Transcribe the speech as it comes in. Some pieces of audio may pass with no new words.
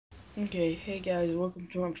Okay, hey guys, welcome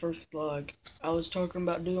to my first vlog. I was talking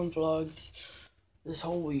about doing vlogs this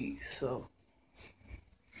whole week, so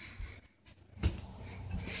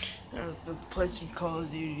I'm gonna play some Call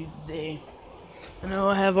of Duty today. I know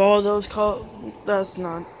I have all those that's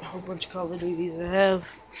not a whole bunch of Call of Duties I have,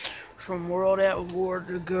 from World at War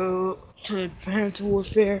to go to Advanced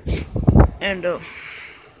Warfare, and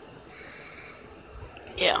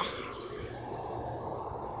yeah.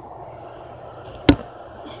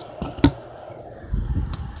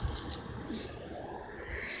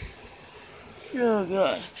 Oh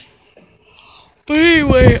god. But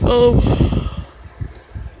anyway,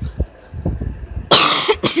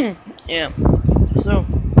 yeah. So,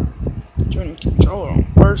 turn the controller on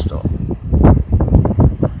first off.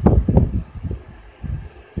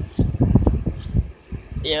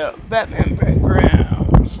 Yeah, Batman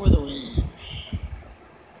background for the win.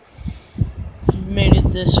 If you made it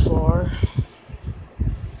this far,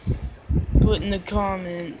 put in the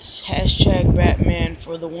comments hashtag Batman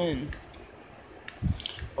for the win.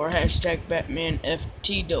 Or hashtag Batman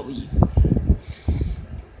FTW.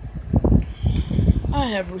 I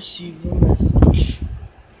have received the message.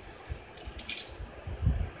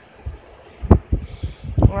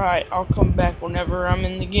 Alright, I'll come back whenever I'm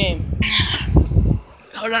in the game.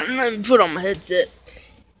 Hold on, let me put on my headset.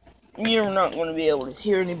 You're not going to be able to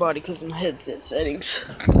hear anybody because of my headset settings.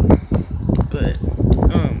 But,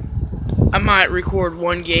 I might record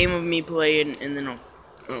one game of me playing and then I'll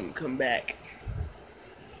come back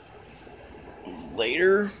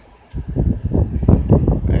later,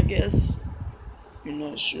 I guess. I'm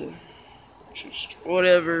not sure. Just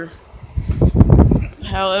whatever.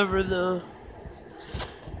 However the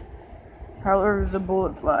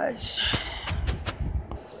bullet flies.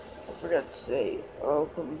 I forgot to say, I'll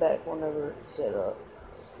come back whenever it's set up.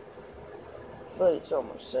 But it's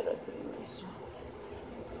almost set up anyways.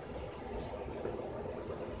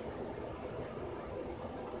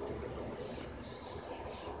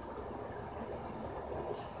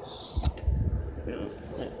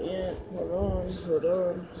 Not yet. Hold on. Not set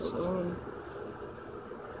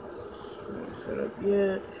up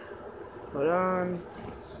yet. Hold on.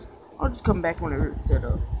 I'll just come back whenever it's set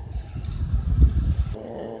up.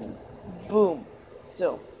 And boom.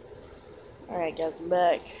 So, alright guys, I'm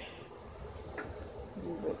back.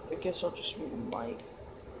 I guess I'll just move the mic.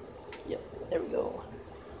 Yep, there we go.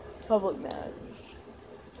 Public matters.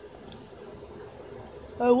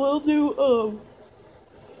 I will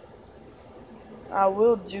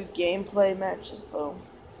do gameplay matches though.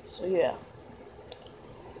 So yeah.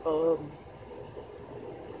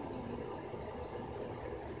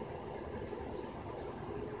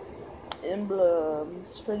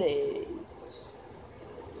 Emblems for days.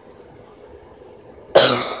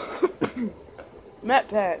 Map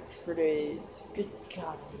packs for days. Good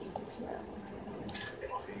God, I hate this map.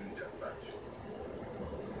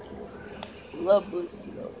 Love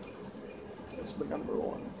Boosted Up. That's my number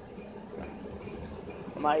one.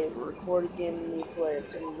 I might even record a game and you play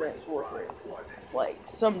it in Advanced Warfare. Like,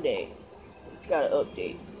 someday. It's got an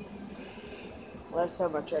update. Last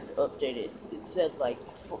time I tried to update it, it said like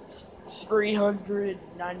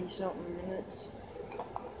 390 something minutes.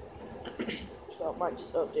 So I might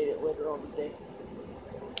just update it later on today.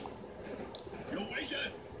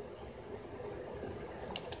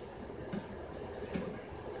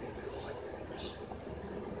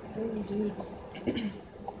 Hey, dude.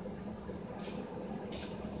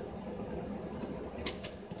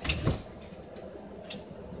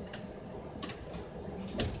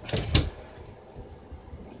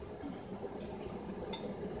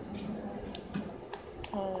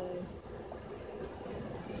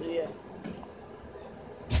 So yeah.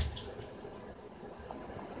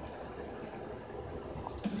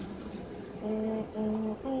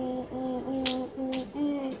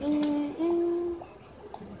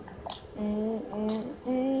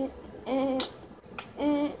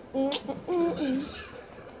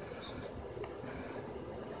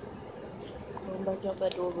 Going back out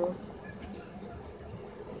that door, bro.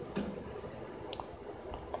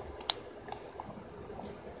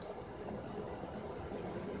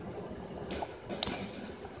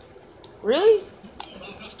 Really?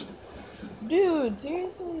 Dude,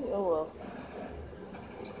 seriously? Oh well.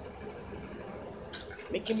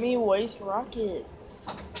 Making me waste rockets.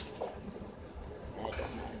 That don't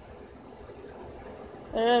matter.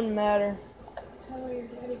 That doesn't matter. Tyler, your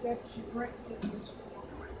daddy got you breakfast.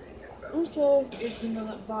 Okay. It's in the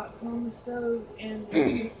box on the stove and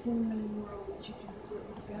a cinnamon roll that you can split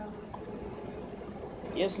with scallop.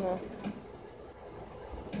 Yes, no.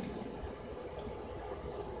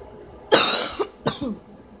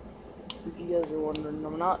 We can you guys are wondering,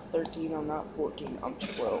 I'm not 13, I'm not 14, I'm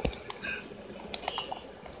 12.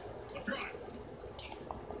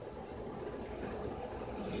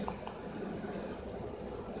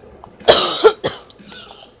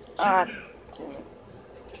 Ah, damn it.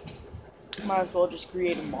 Might as well just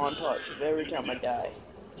create a montage of every time I die.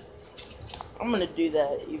 I'm gonna do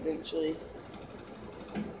that eventually.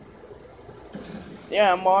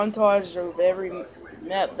 Yeah, a montage of every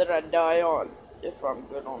map that I die on, if I'm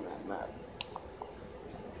good on that map.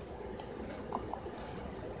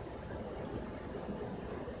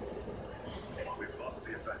 We've lost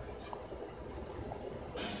the advantage.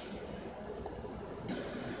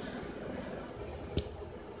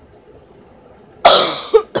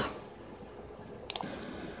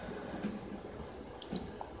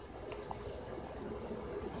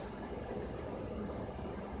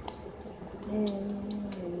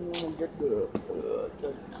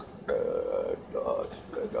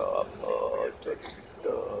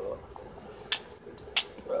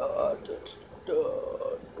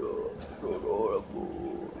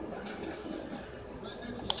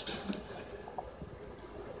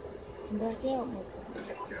 Back out,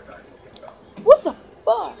 motherfucker. What the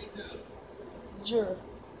fuck? Sure.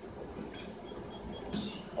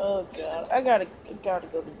 Oh god, I gotta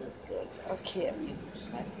go to this gun. I can't use my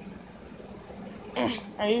sniper.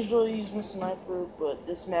 I usually use my sniper, but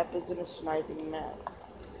this map isn't a sniping map.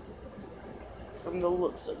 From the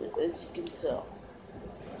looks of it, as you can tell.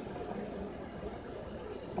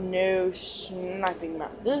 It's no sniping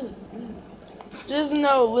map. There's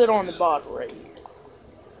no lid on the bottle right here.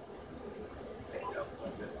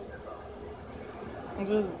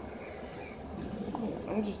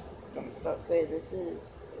 I'm just gonna stop saying this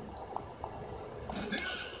is.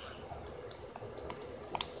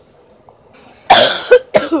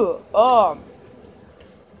 Oh,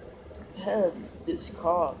 I've had this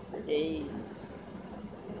cough for days.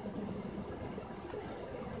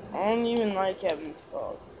 I don't even like having this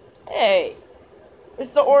cough. Hey,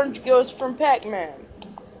 it's the orange ghost from Pac-Man.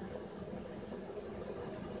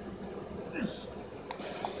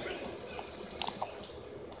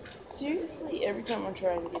 Seriously, every time I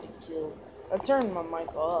try and get a kill, I turn my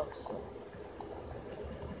mic off, so.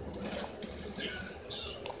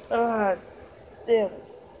 Ah, damn it.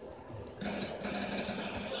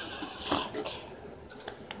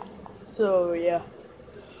 So, yeah.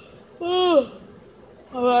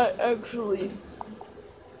 Actually,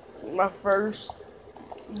 my first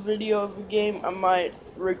video of a game, I might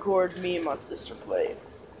record me and my sister play.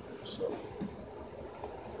 So,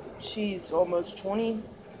 she's almost 20.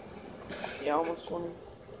 Yeah, almost 20.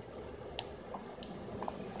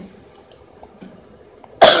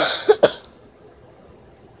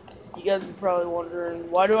 You guys are probably wondering,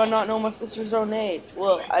 why do I not know my sister's own age?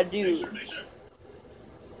 Well, I do.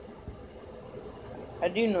 I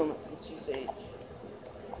do know my sister's age.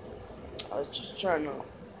 I was just trying to...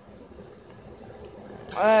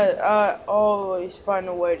 I always find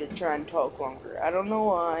a way to try and talk longer. I don't know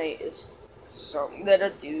why. It's something that I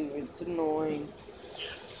do. It's annoying.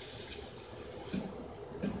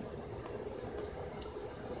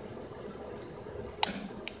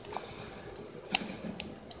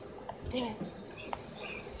 Damn it.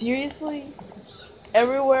 Seriously?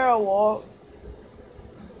 Everywhere I walk.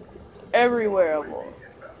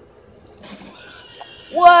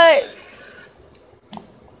 What?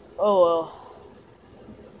 Oh well.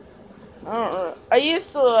 I don't know. I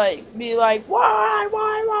used to like be like, why?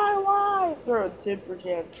 Throw temper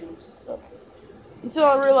tantrums and stuff. Until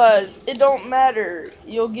I realized it don't matter.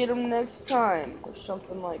 You'll get them next time or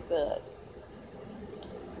something like that.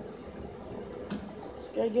 This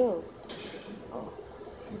guy go. Oh,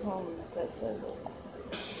 I'm calling him that side though.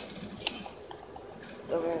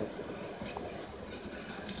 Dumbass.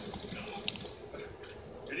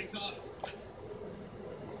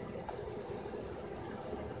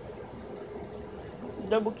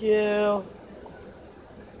 Double kill.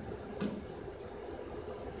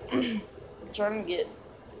 I'm trying to get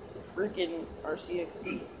freaking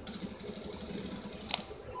RCXD.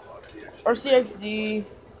 RCXD.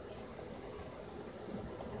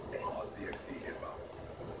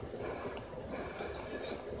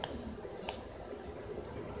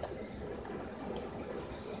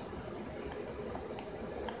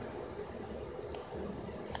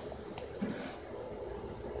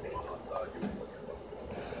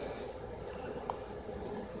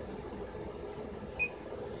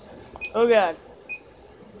 Oh god.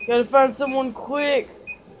 Gotta find someone quick.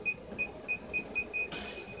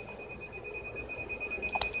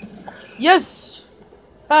 Yes!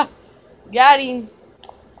 Ha! Got him.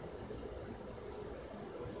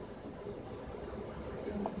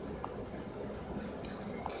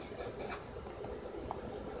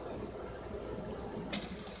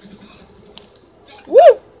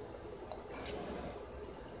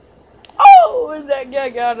 Yeah, I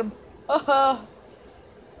got him. Oh,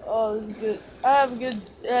 this is good. I have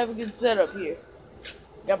a good setup here.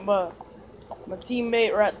 Got my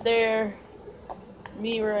teammate right there.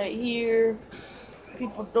 Me right here.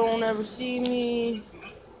 People don't ever see me.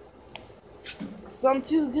 'Cause I'm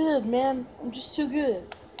too good, man. I'm just too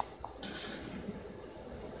good.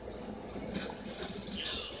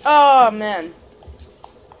 Oh, man.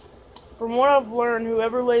 From what I've learned,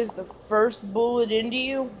 whoever lays the first bullet into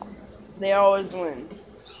you, they always win.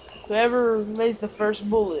 Whoever lays the first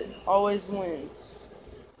bullet always wins.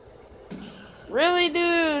 Really,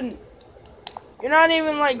 dude? You're not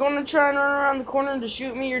even, like, gonna try and run around the corner to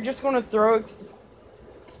shoot me? You're just gonna throw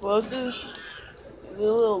explosives? You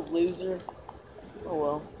little loser. Oh,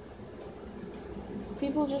 well.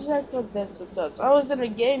 People just act like that sometimes. I was in a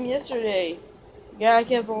game yesterday. The guy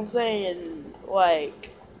kept on saying,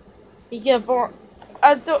 like, he kept on.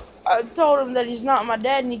 I told him that he's not my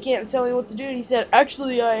dad and he can't tell me what to do. And he said,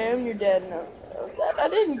 "Actually, I am your dad." And I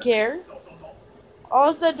didn't care. All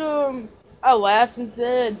I said to him, I laughed and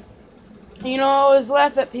said, "You know, I always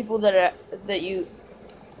laugh at people that act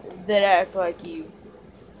like you.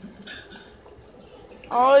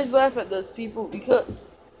 I always laugh at those people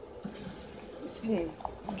because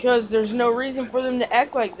there's no reason for them to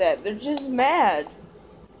act like that. They're just mad.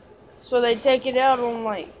 So they take it out on,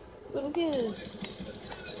 like, little kids.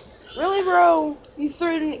 Really, bro? You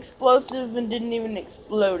threw an explosive and didn't even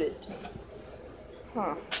explode it.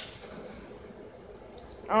 Huh.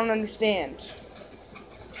 I don't understand."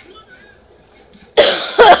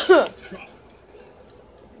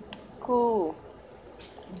 Cool.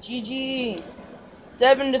 GG.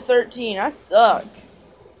 7-13. I suck.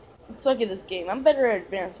 I suck at this game. I'm better at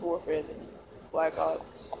Advanced Warfare than Black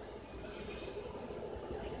Ops.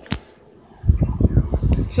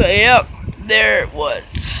 So, yep. There it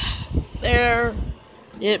was. There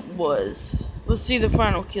it was. Let's see the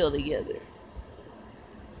final kill together.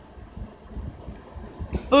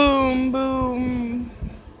 Boom, boom.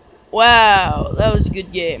 Wow, that was a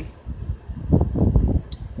good game.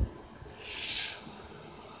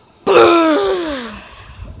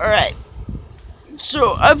 Alright.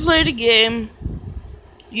 So, I played a game.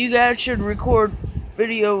 You guys should record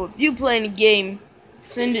video of you playing a game.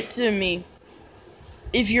 Send it to me.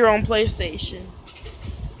 If you're on PlayStation.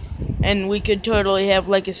 And we could totally have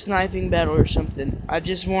like a sniping battle or something. I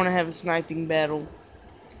just want to have a sniping battle.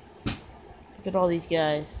 Look at all these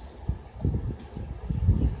guys.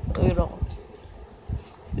 Look at all.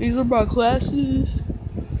 These are my classes.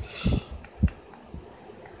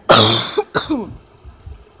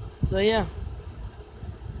 So yeah.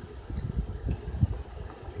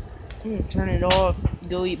 I'm gonna turn it off.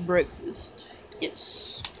 Go eat breakfast.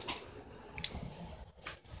 Yes.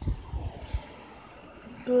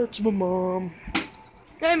 That's my mom.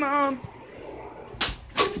 Hey, Mom.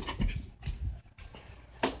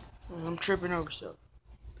 I'm tripping over stuff.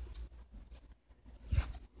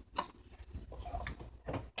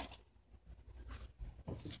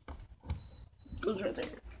 Goes right there.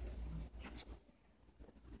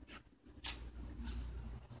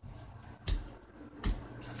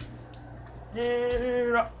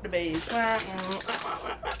 Up the base.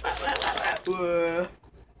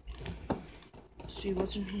 See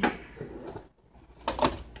what's in here.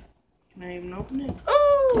 Can I even open it?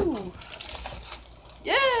 Oh!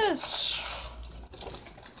 Yes!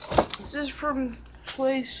 This is from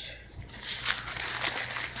place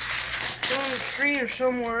down the street or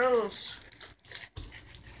somewhere else.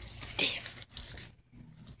 Damn.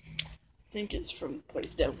 I think it's from the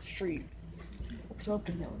place down the street. What's up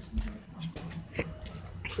to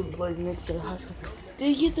from the place next to the high school.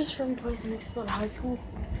 Did you get this from the place next to the high school?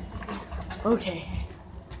 Okay.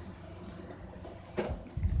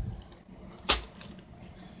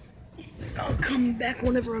 I'll come back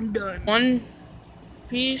whenever I'm done. One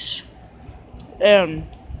piece, and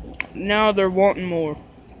now they're wanting more.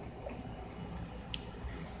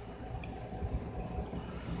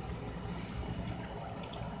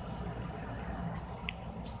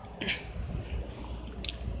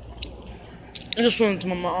 This one's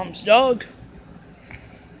my mom's dog, and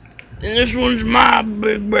this one's my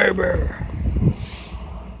big baby.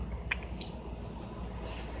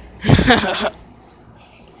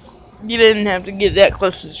 You didn't have to get that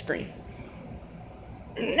close to the screen.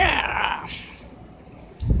 Nah.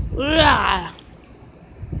 Nah.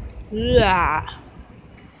 Nah.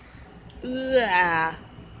 Nah.